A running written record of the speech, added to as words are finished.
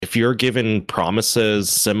if you're given promises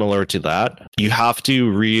similar to that, you have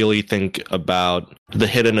to really think about the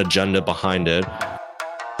hidden agenda behind it.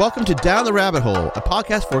 Welcome to Down the Rabbit Hole, a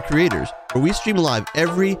podcast for creators, where we stream live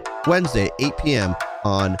every Wednesday, 8 p.m.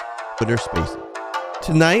 on Twitter Spaces.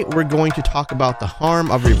 Tonight, we're going to talk about the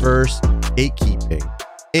harm of reverse gatekeeping.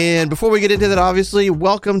 And before we get into that, obviously,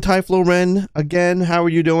 welcome Typhlo Ren again. How are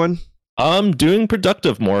you doing? I'm doing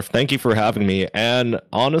productive, Morph. Thank you for having me. And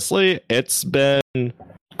honestly, it's been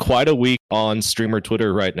quite a week on streamer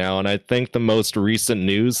Twitter right now. And I think the most recent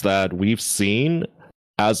news that we've seen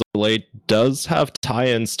as of late does have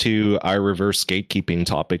tie-ins to our reverse gatekeeping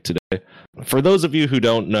topic today. For those of you who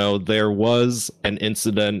don't know, there was an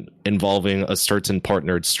incident involving a certain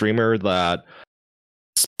partnered streamer that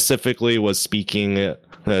specifically was speaking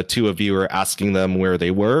to a viewer, asking them where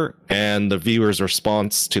they were, and the viewer's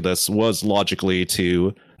response to this was logically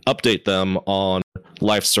to update them on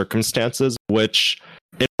life circumstances, which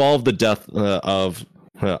involved the death of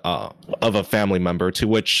a family member, to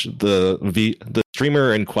which the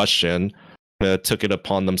streamer in question took it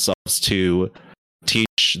upon themselves to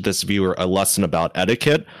teach this viewer a lesson about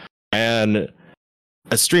etiquette. And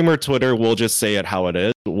a streamer Twitter, will just say it how it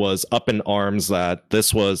is, was up in arms that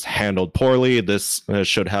this was handled poorly. This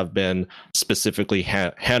should have been specifically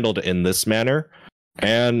handled in this manner.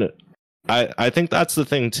 And I think that's the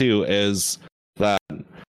thing too, is that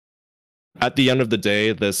at the end of the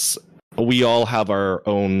day, we all have our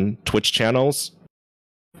own Twitch channels.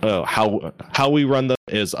 How we run them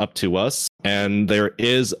is up to us, and there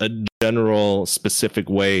is a general specific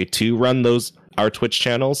way to run our Twitch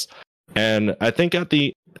channels. And I think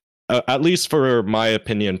at least for my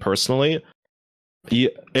opinion personally,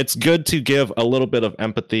 it's good to give a little bit of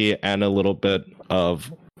empathy and a little bit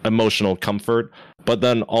of emotional comfort, but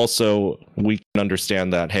then also we can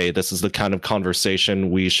understand that, hey, this is the kind of conversation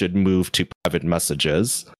we should move to private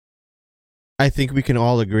messages. I think we can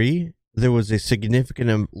all agree there was a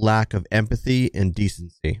significant lack of empathy and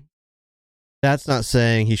decency. That's not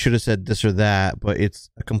saying he should have said this or that, but it's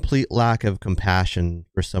a complete lack of compassion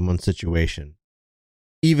for someone's situation.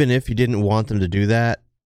 Even if you didn't want them to do that,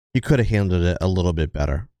 you could have handled it a little bit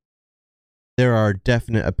better. There are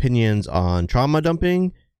definite opinions on trauma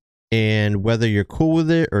dumping, and whether you're cool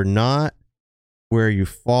with it or not, where you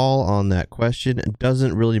fall on that question, it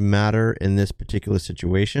doesn't really matter in this particular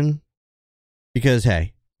situation. Because,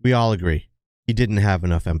 hey, we all agree, he didn't have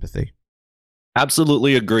enough empathy.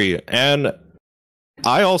 Absolutely agree. And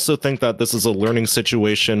I also think that this is a learning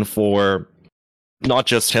situation for not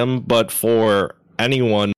just him, but for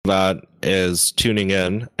anyone that is tuning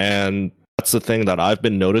in. And that's the thing that I've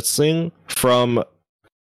been noticing from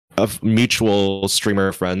mutual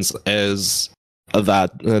streamer friends, is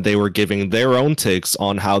that they were giving their own takes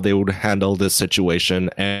on how they would handle this situation.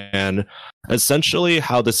 And essentially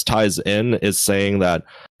how this ties in is saying that,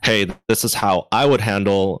 hey, this is how I would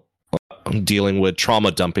handle dealing with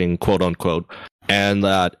trauma dumping, quote unquote, and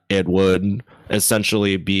that it would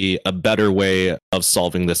essentially be a better way of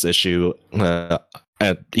solving this issue.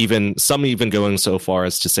 And some even going so far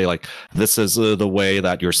as to say, like, this is the way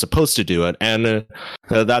that you're supposed to do it. And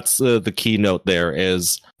that's the key note there,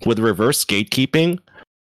 is with reverse gatekeeping,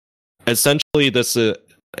 essentially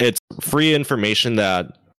it's free information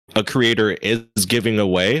that a creator is giving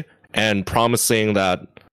away and promising that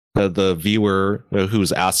the viewer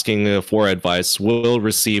who's asking for advice will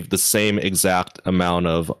receive the same exact amount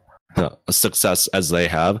of success as they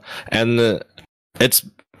have. And it's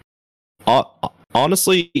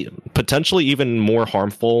honestly potentially even more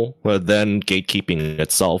harmful than gatekeeping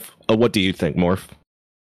itself. What do you think, Morph?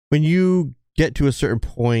 When you get to a certain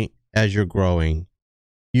point as you're growing,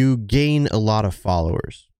 you gain a lot of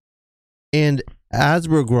followers. And as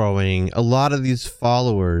we're growing, a lot of these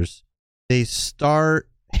followers, they start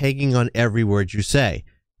hanging on every word you say,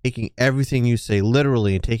 taking everything you say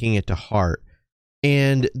literally and taking it to heart.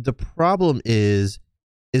 And the problem is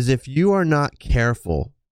if you are not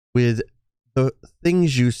careful with the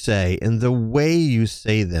things you say and the way you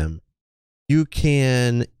say them, you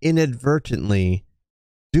can inadvertently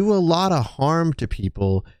do a lot of harm to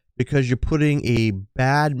people, because you're putting a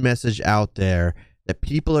bad message out there that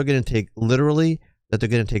people are going to take literally, that they're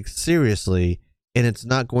going to take seriously, and it's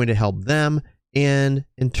not going to help them, and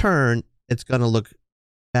in turn, it's going to look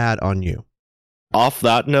bad on you. Off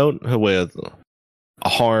that note, with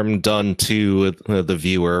harm done to the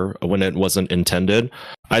viewer when it wasn't intended,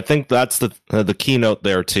 I think that's the keynote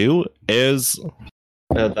there too, is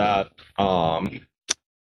that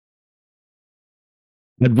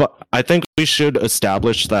I think we should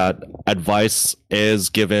establish that advice is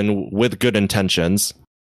given with good intentions,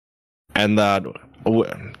 and that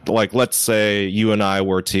like let's say you and I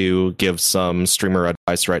were to give some streamer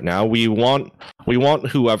advice right now. We want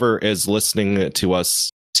whoever is listening to us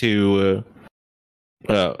to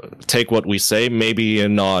take what we say, maybe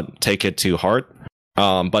and not take it to heart,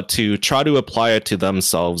 but to try to apply it to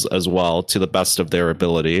themselves as well to the best of their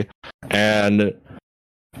ability. And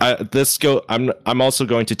I'm also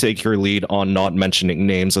going to take your lead on not mentioning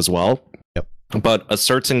names as well. Yep. But a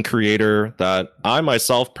certain creator that I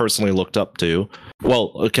myself personally looked up to,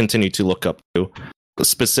 continue to look up to,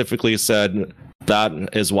 specifically said that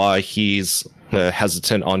is why he's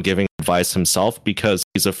hesitant on giving advice himself, because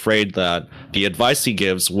he's afraid that the advice he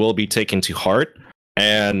gives will be taken to heart,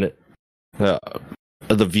 and the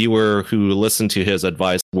viewer who listened to his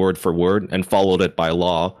advice word for word and followed it by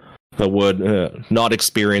law would not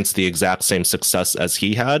experience the exact same success as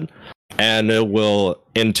he had, and will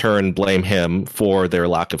in turn blame him for their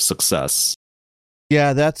lack of success.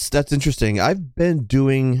 Yeah, that's interesting. I've been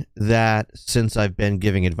doing that since I've been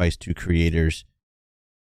giving advice to creators.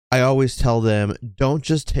 I always tell them, don't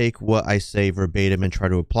just take what I say verbatim and try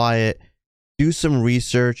to apply it. Do some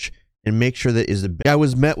research and make sure that is. I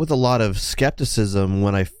was met with a lot of skepticism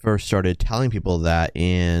when I first started telling people that,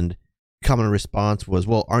 and common response was,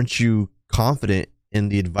 well, aren't you confident in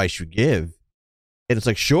the advice you give? And it's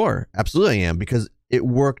like, sure, absolutely I am, because it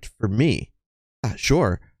worked for me.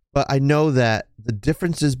 Sure. But I know that the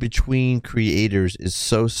differences between creators is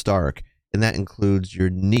so stark, and that includes your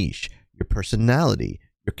niche, your personality,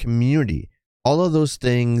 your community. All of those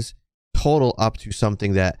things total up to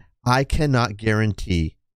something that I cannot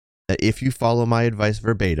guarantee that if you follow my advice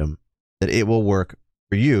verbatim, that it will work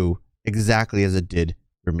for you exactly as it did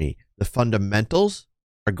for me. The fundamentals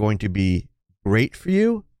are going to be great for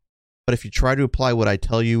you, but if you try to apply what I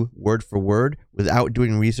tell you word for word without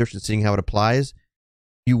doing research and seeing how it applies,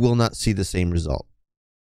 you will not see the same result.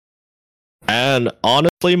 And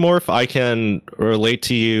honestly, Morph, I can relate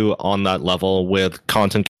to you on that level with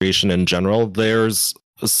content creation in general. There's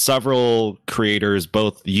several creators,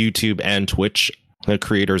 both YouTube and Twitch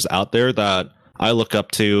creators out there that I look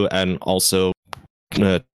up to and also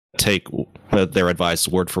take their advice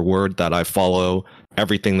word for word, that I follow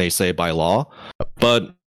everything they say by law.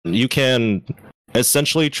 But you can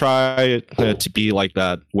essentially try to be like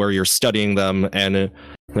that, where you're studying them and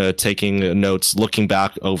taking notes, looking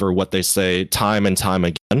back over what they say time and time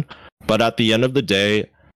again. But at the end of the day,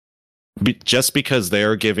 just because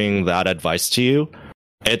they're giving that advice to you,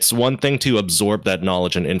 it's one thing to absorb that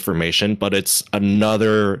knowledge and information, but it's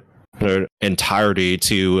another entirety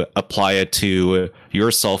to apply it to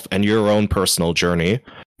yourself and your own personal journey.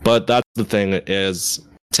 But that's the thing, is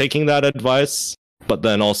taking that advice, but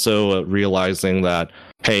then also realizing that,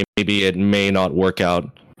 hey, maybe it may not work out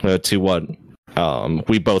to what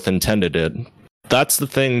we both intended it. That's the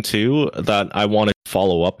thing too that I want to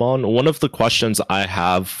follow up on. One of the questions I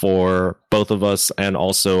have for both of us and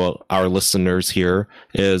also our listeners here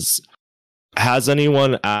is, has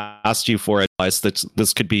anyone asked you for advice?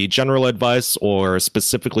 This could be general advice or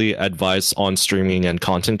specifically advice on streaming and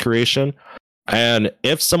content creation. And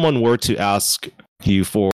if someone were to ask you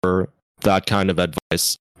for that kind of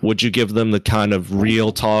advice, would you give them the kind of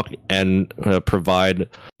real talk and provide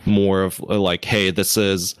more of like, hey, this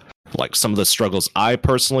is like some of the struggles I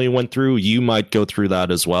personally went through, you might go through that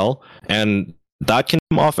as well? And that can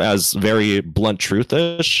come off as very blunt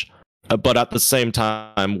truthish, but at the same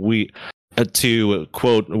time, we, to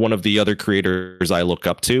quote one of the other creators I look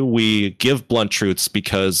up to, we give blunt truths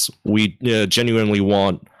because we genuinely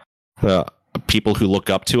want people who look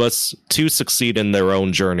up to us to succeed in their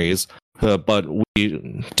own journeys, but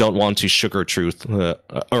we don't want to sugarcoat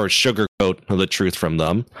the truth from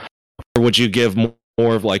them. Or would you give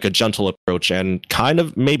more of like a gentle approach and kind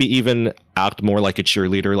of maybe even act more like a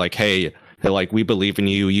cheerleader, like, hey, like, we believe in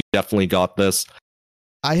you, you definitely got this?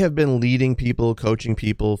 I have been leading people, coaching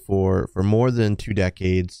people for more than 2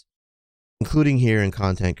 decades, including here in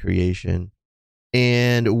content creation.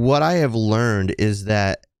 And what I have learned is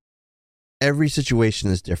that every situation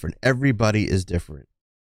is different. Everybody is different.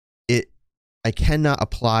 I cannot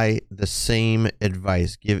apply the same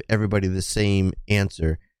advice, give everybody the same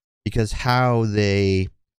answer, because how they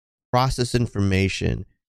process information,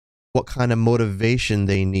 what kind of motivation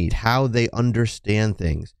they need, how they understand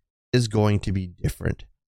things is going to be different.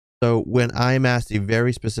 So when I'm asked a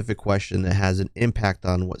very specific question that has an impact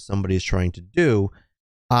on what somebody is trying to do,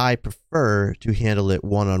 I prefer to handle it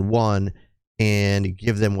one-on-one and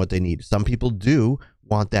give them what they need. Some people do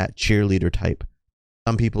want that cheerleader type.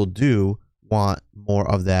 Some people do want more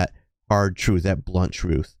of that hard truth, that blunt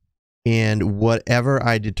truth. And whatever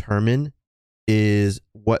I determine is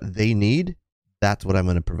what they need, that's what I'm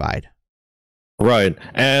going to provide. Right.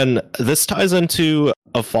 And this ties into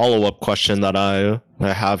a follow-up question that I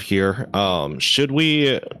have here. Should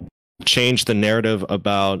we change the narrative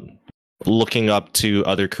about looking up to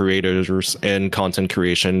other creators in content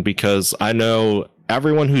creation? Because I know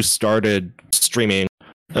everyone who started streaming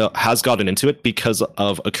has gotten into it because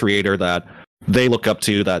of a creator that they look up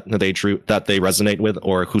to, that they resonate with,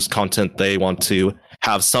 or whose content they want to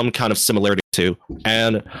have some kind of similarity to.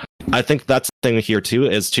 And I think that's the thing here too,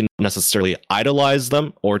 is to not necessarily idolize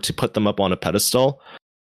them or to put them up on a pedestal,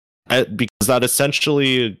 because that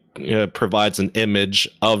essentially provides an image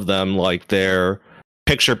of them like they're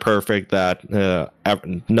picture perfect, that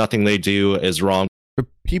nothing they do is wrong. For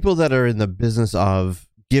people that are in the business of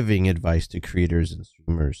giving advice to creators and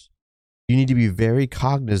streamers, you need to be very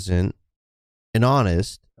cognizant and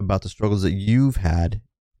honest about the struggles that you've had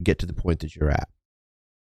to get to the point that you're at.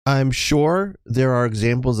 I'm sure there are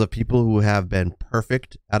examples of people who have been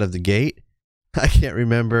perfect out of the gate. I can't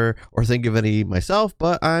remember or think of any myself,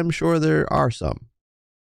 but I'm sure there are some.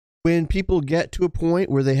 When people get to a point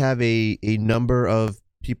where they have a number of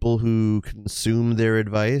people who consume their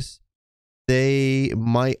advice, they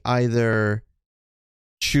might either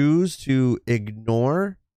choose to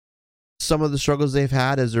ignore some of the struggles they've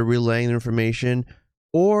had as they're relaying their information,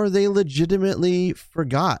 or they legitimately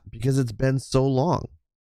forgot because it's been so long.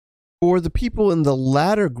 For the people in the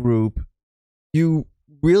latter group, you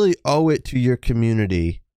really owe it to your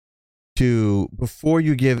community to, before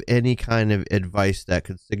you give any kind of advice that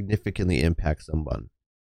could significantly impact someone,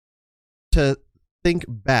 to think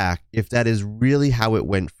back if that is really how it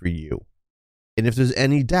went for you. And if there's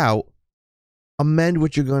any doubt, amend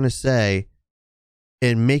what you're going to say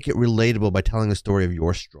and make it relatable by telling the story of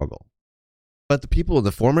your struggle. But the people in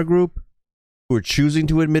the former group who are choosing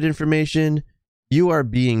to admit information, you are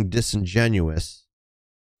being disingenuous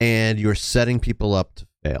and you're setting people up to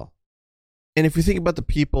fail. And if you think about the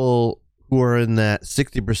people who are in that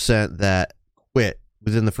 60% that quit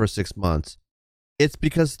within the first 6 months, it's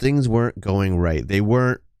because things weren't going right. They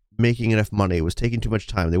weren't making enough money. It was taking too much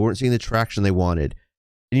time. They weren't seeing the traction they wanted.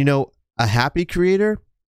 And you know, a happy creator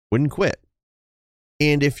wouldn't quit.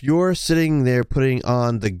 And if you're sitting there putting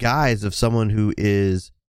on the guise of someone who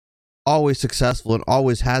is always successful and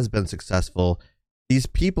always has been successful, these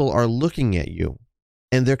people are looking at you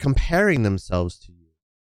and they're comparing themselves to you.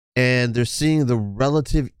 And they're seeing the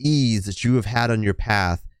relative ease that you have had on your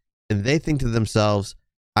path. And they think to themselves,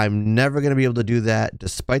 I'm never going to be able to do that.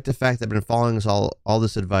 Despite the fact that I've been following all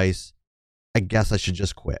this advice, I guess I should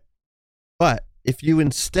just quit. But if you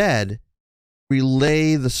instead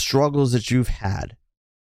relay the struggles that you've had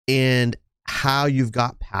and how you've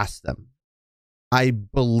got past them, I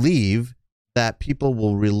believe that people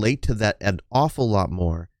will relate to that an awful lot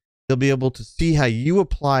more. They'll be able to see how you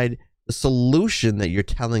applied the solution that you're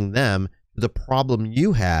telling them to the problem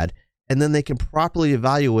you had, and then they can properly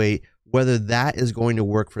evaluate whether that is going to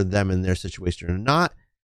work for them in their situation or not.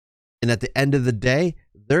 And at the end of the day,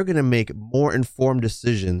 they're going to make more informed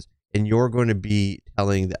decisions, and you're going to be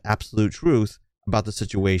telling the absolute truth about the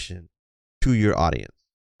situation to your audience.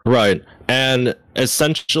 Right. And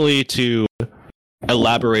essentially, to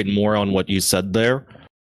elaborate more on what you said there,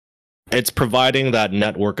 it's providing that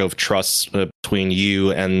network of trust between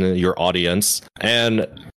you and your audience. And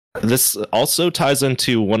this also ties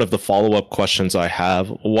into one of the follow-up questions I have.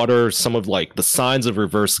 What are some of like the signs of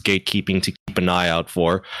reverse gatekeeping to keep an eye out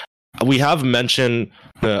for? We have mentioned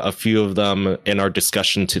a few of them in our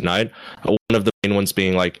discussion tonight. One of the main ones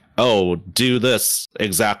being like, oh, do this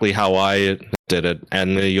exactly how I did it,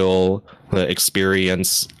 and you'll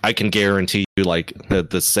experience, I can guarantee you, like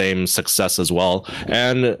the same success as well.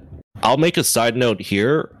 And I'll make a side note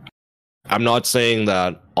here. I'm not saying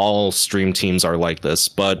that all stream teams are like this,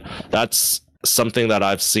 but that's something that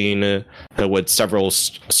I've seen with several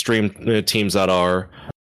stream teams that are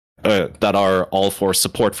all for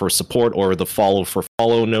support, or the follow for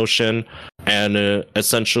follow notion, and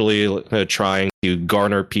essentially trying to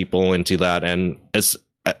garner people into that, and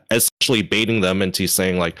essentially baiting them into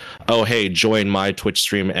saying like, oh, hey, join my Twitch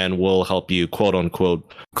stream and we'll help you, quote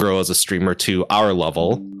unquote, grow as a streamer to our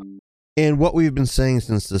level. And what we've been saying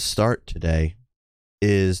since the start today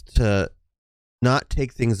is to not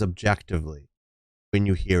take things objectively when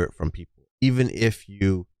you hear it from people, even if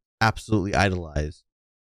you absolutely idolize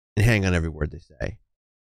and hang on every word they say,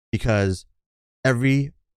 because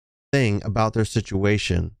everything about their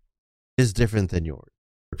situation is different than yours.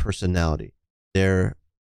 Their personality, their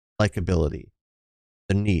likability,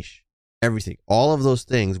 the niche, everything, all of those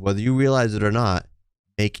things, whether you realize it or not,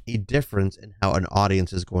 make a difference in how an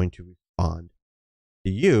audience is going to respond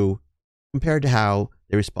to you compared to how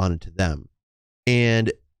they responded to them.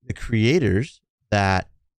 And the creators that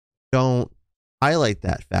don't highlight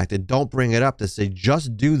that fact and don't bring it up to say,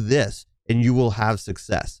 just do this and you will have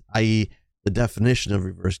success, i.e., the definition of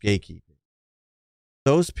reverse gatekeeping.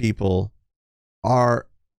 Those people are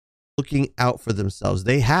looking out for themselves.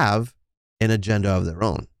 They have an agenda of their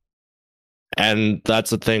own. And that's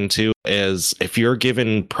the thing too, is if you're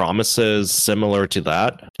given promises similar to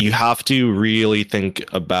that, you have to really think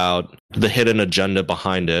about the hidden agenda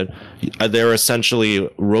behind it. They're essentially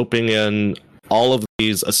roping in all of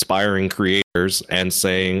these aspiring creators and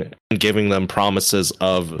giving them promises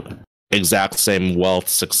of exact same wealth,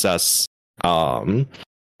 success, and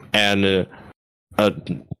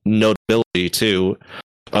notability too,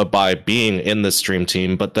 by being in the stream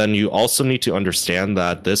team. But then you also need to understand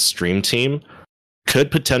that this stream team could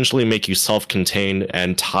potentially make you self-contained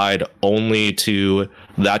and tied only to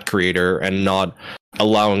that creator and not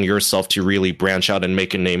allowing yourself to really branch out and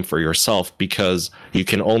make a name for yourself, because you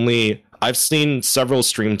can only... I've seen several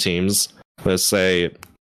stream teams that say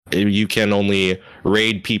you can only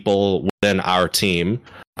raid people within our team,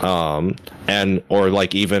 and or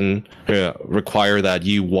like even require that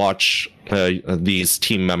you watch these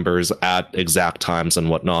team members at exact times and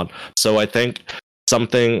whatnot. So I think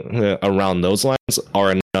something around those lines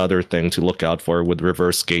are another thing to look out for with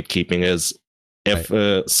reverse gatekeeping, is if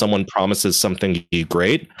someone promises something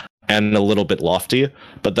great and a little bit lofty,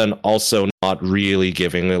 but then also not really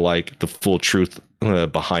giving like the full truth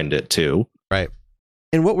behind it too. Right.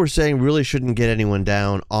 And what we're saying really shouldn't get anyone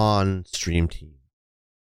down on stream team.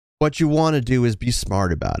 What you want to do is be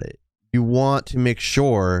smart about it. You want to make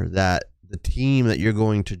sure that the team that you're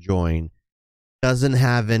going to join doesn't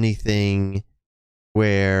have anything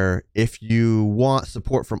where if you want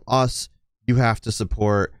support from us, you have to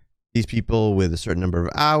support these people with a certain number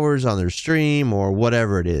of hours on their stream or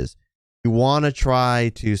whatever it is. You want to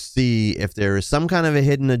try to see if there is some kind of a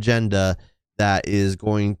hidden agenda that is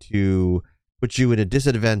going to put you in a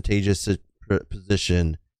disadvantageous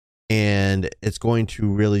position, and it's going to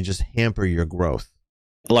really just hamper your growth.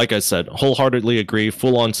 Like I said, wholeheartedly agree,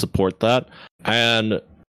 full on support that. And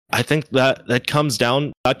I think that comes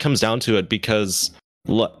down to it, because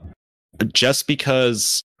just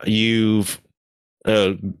because you've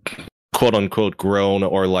quote unquote grown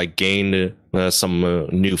or like gained some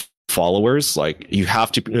new followers, like you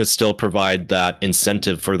have to still provide that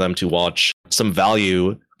incentive for them to watch, some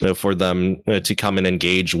value for them to come and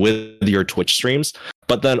engage with your Twitch streams.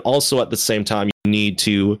 But then also at the same time, you need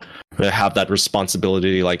to have that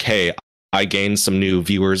responsibility, like, hey, I gained some new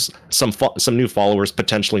viewers, some new followers,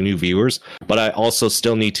 potentially new viewers, but I also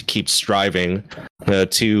still need to keep striving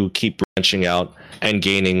to keep branching out and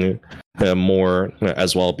gaining more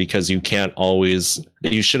as well, because you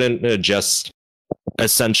shouldn't just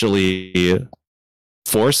essentially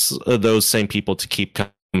force those same people to keep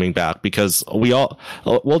coming back, because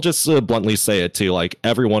we'll just bluntly say it too, like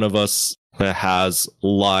every one of us has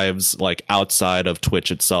lives like outside of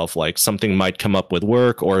Twitch itself. Like something might come up with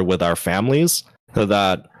work or with our families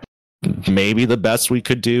that maybe the best we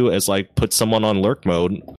could do is like put someone on lurk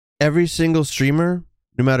mode. Every single streamer,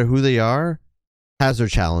 no matter who they are, has their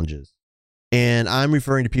challenges. And I'm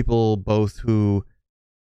referring to people both who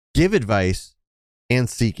give advice and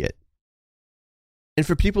seek it. And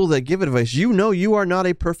for people that give advice, you are not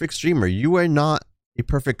a perfect streamer. You are not a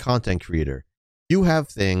perfect content creator. You have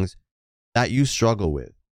things that you struggle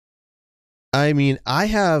with. I mean, I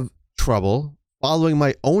have trouble following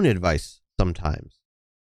my own advice sometimes.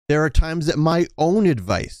 There are times that my own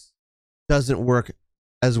advice doesn't work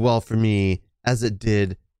as well for me as it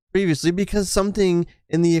did previously, because something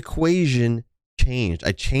in the equation changed.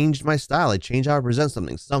 I changed my style. I changed how I present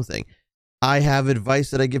something. I have advice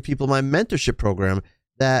that I give people in my mentorship program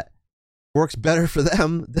that works better for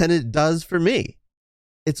them than it does for me.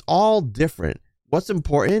 It's all different. What's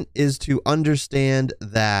important is to understand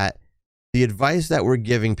that the advice that we're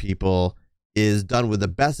giving people is done with the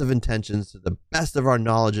best of intentions, to the best of our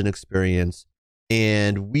knowledge and experience.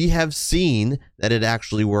 And we have seen that it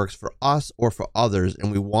actually works for us or for others,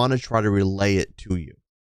 and we want to try to relay it to you.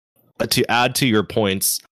 To add to your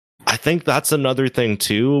points, I think that's another thing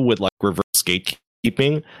too with like reverse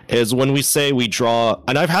gatekeeping, is when we say we draw,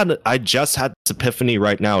 and I just had this epiphany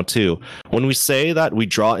right now too. When we say that we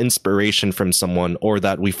draw inspiration from someone or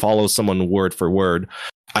that we follow someone word for word,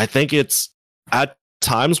 I think it's at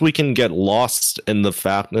times we can get lost in the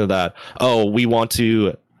fact that, oh, we want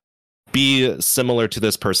to be similar to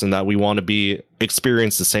this person, that we want to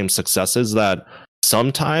experience the same successes, that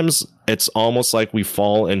sometimes it's almost like we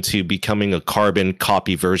fall into becoming a carbon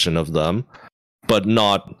copy version of them, but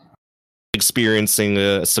not experiencing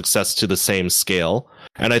a success to the same scale.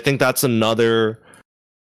 And I think that's another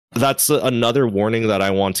that's another warning that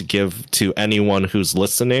I want to give to anyone who's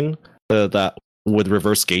listening, that with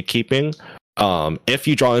reverse gatekeeping. If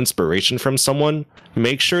you draw inspiration from someone,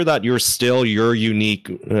 make sure that you're still your unique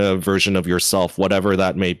version of yourself, whatever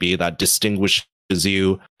that may be, that distinguishes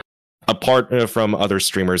you apart from other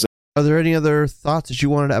streamers. Are there any other thoughts that you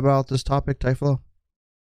wanted to add about this topic, Typhlo?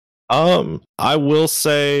 I will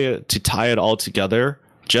say, to tie it all together,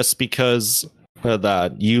 just because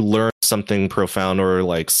that you learn something profound or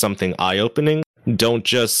like something eye-opening, don't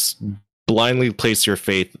just blindly place your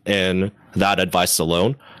faith in that advice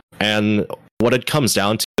alone. And what it comes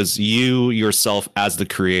down to is you yourself as the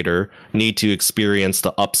creator need to experience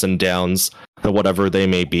the ups and downs, whatever they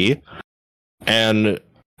may be. And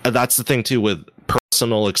that's the thing too with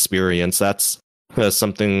personal experience. That's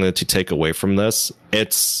something to take away from this.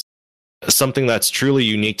 It's something that's truly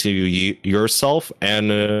unique to yourself,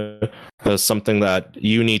 and something that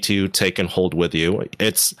you need to take and hold with you.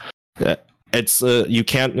 It's you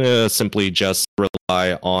can't simply just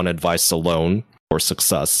rely on advice alone for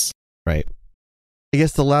success. Right. I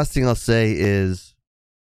guess the last thing I'll say is,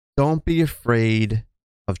 don't be afraid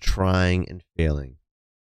of trying and failing.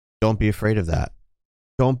 Don't be afraid of that.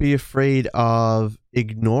 Don't be afraid of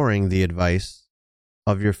ignoring the advice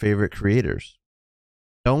of your favorite creators.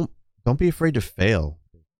 Don't be afraid to fail.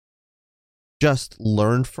 Just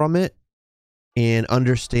learn from it and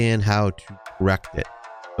understand how to correct it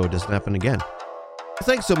so it doesn't happen again.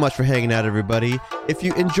 Thanks so much for hanging out, everybody. If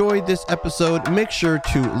you enjoyed this episode, make sure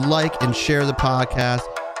to like and share the podcast.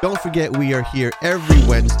 Don't forget, we are here every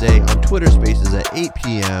Wednesday on Twitter Spaces at 8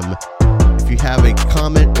 p.m. If you have a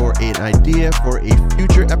comment or an idea for a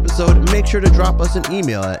future episode, make sure to drop us an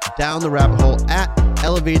email at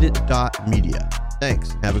downtherabbithole@elevated.media.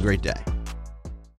 Thanks. Have a great day.